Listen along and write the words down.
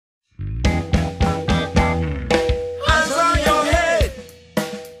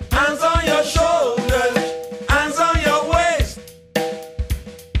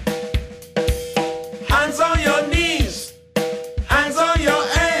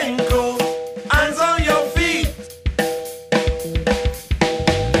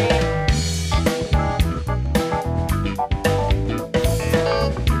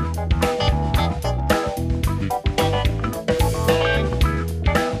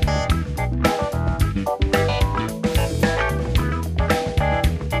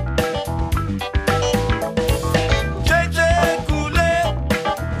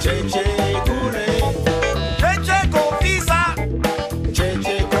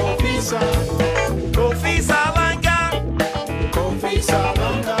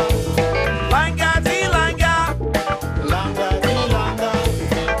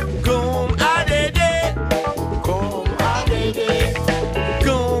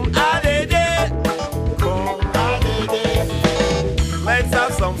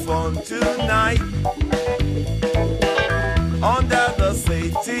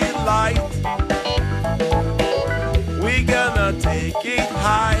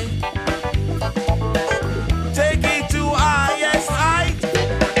high. Take it to highest height.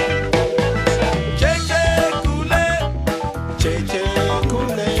 Che Kule, Che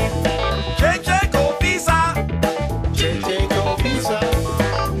Kule, Che Kofisa, Che Kofisa,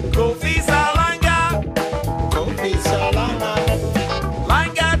 Kofisa langa, Kofisa langa,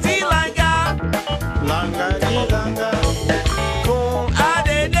 langa ti langa, langa di langa, con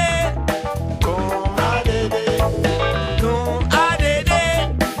adede, con adede, con adede,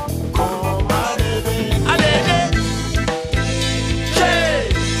 con adede. adede. Che,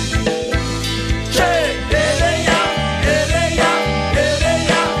 che, ereya, ereya,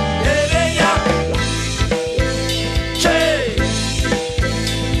 ereya, ereya. Che,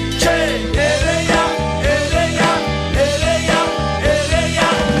 che, ereya, ereya, ereya, ereya.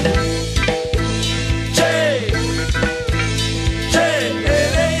 Che, che,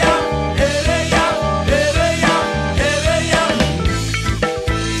 ereya, ereya, ereya, ereya.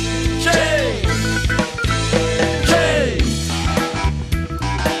 Che, che.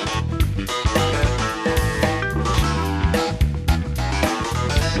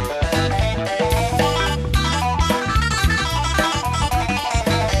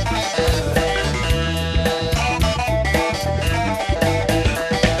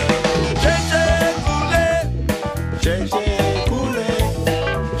 Che Kule, Che Kule,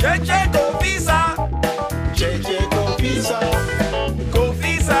 che Kofisa, Che Kofisa,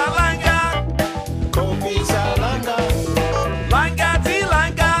 Kofisa langa, Kofisa langa, langa ti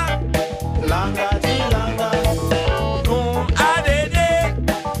langa, langa di langa, con adede,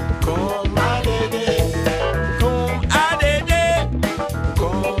 con adede, con adede.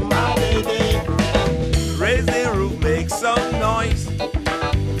 con adede. Raise the roof, make some noise.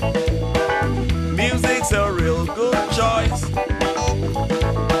 Music's a real good choice.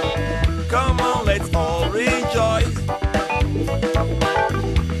 Come on, let's all rejoice.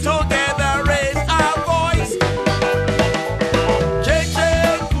 Together raise our voice. Che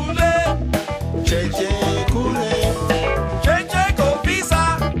Kule, Che Kule, che Kofisa,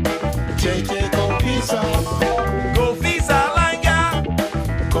 Che Kofisa, Kofisa langa,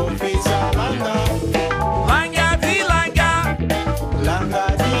 Kofisa langa, langa ti langa, langa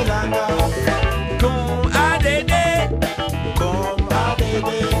di langa, con adede, con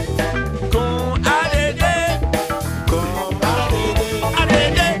adede, con adede, con adede.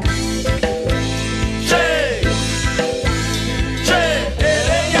 adede. Che, che,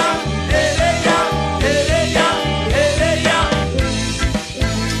 ereya, ereya, ereya, ereya.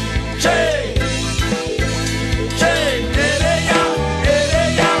 Che, che, ereya,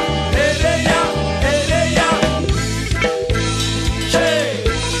 ereya, ereya, ereya. Che,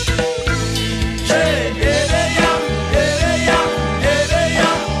 che, ereya, ereya, ereya,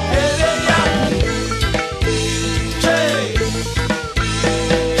 ereya. Che,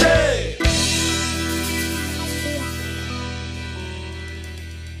 che.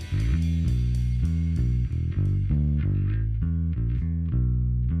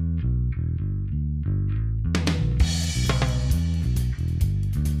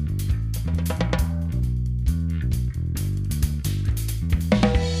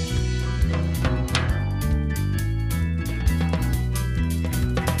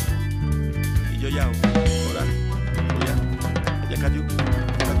 Y yo ya, hola, ya cayó,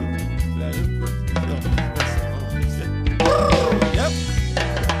 ya cayó.